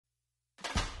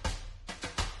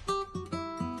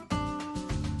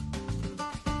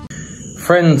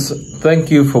Friends,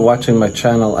 thank you for watching my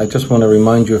channel. I just want to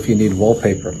remind you, if you need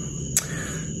wallpaper,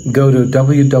 go to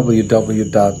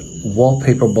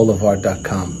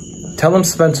www.wallpaperboulevard.com. Tell them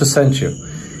Spencer sent you.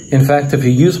 In fact, if you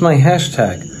use my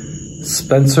hashtag,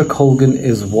 Spencer Colgan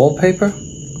is wallpaper,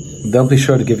 they'll be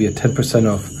sure to give you a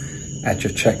 10% off at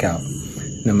your checkout.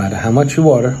 No matter how much you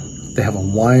order, they have a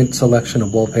wide selection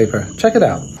of wallpaper. Check it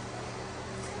out.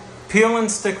 Peel and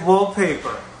stick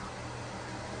wallpaper.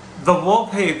 The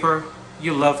wallpaper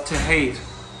you love to hate.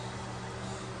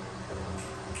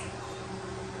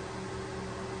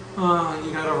 Oh,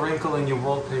 you got a wrinkle in your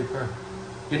wallpaper.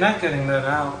 You're not getting that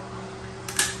out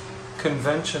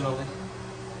conventionally.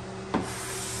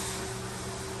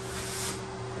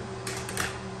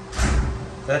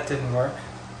 That didn't work.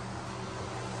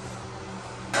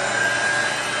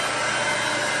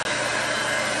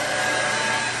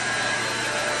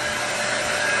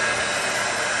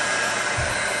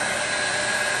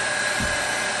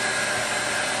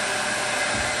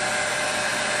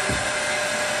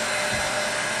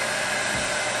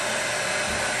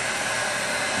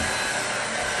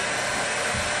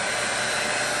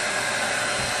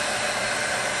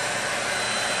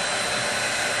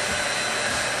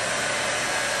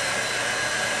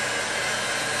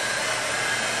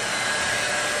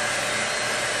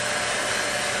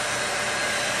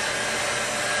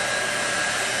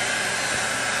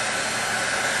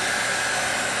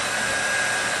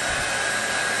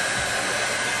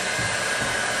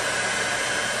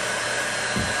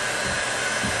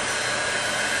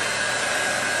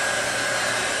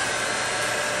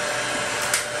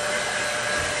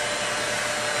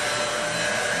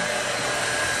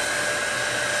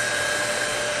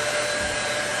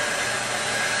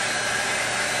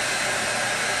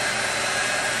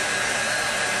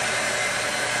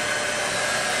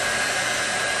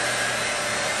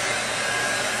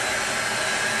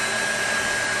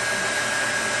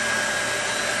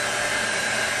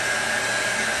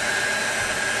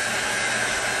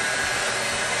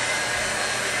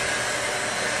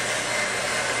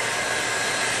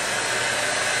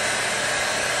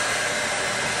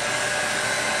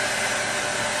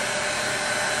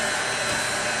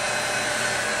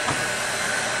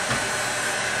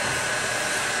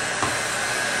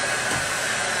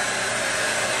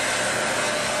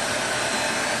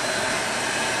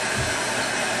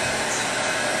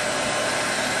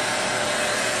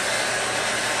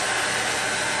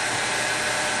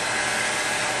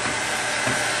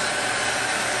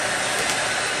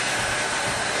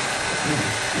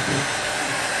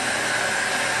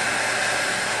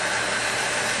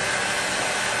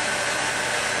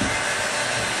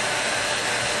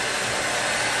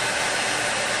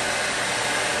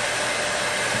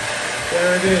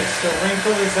 There it is, the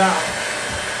wrinkle is out.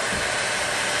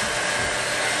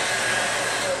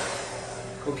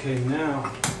 Okay,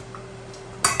 now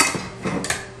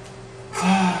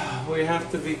we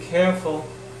have to be careful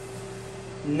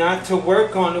not to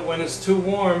work on it when it's too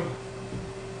warm.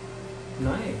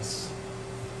 Nice.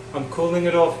 I'm cooling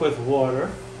it off with water.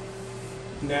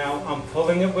 Now I'm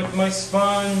pulling it with my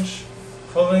sponge,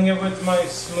 pulling it with my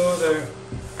smoother.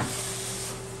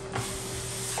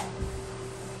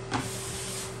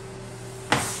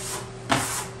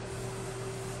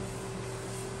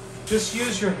 Just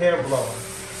use your hair blower.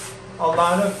 A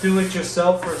lot of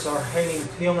do-it-yourselfers are hanging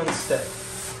peel and stick.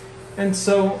 And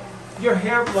so your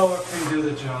hair blower can do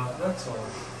the job, that's all.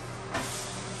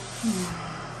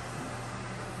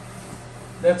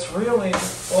 That's really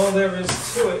all there is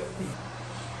to it.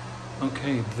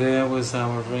 Okay, there was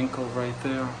our wrinkle right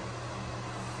there.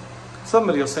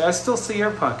 Somebody will say, I still see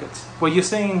air pockets. What you're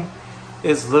seeing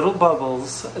is little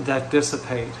bubbles that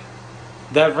dissipate.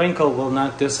 That wrinkle will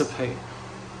not dissipate.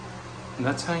 And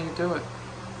that's how you do it.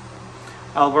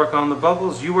 I'll work on the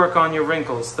bubbles, you work on your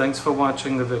wrinkles. Thanks for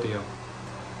watching the video.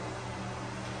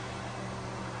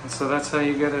 And so that's how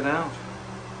you get it out.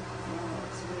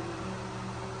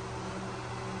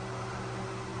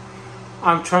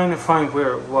 I'm trying to find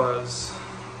where it was,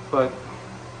 but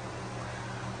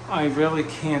I really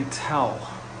can't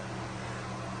tell.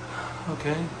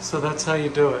 Okay, so that's how you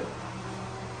do it.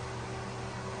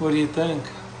 What do you think?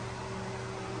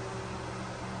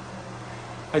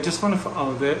 I just want to,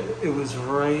 oh, there, it was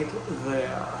right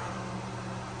there.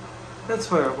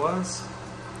 That's where it was.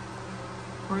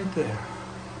 Right there.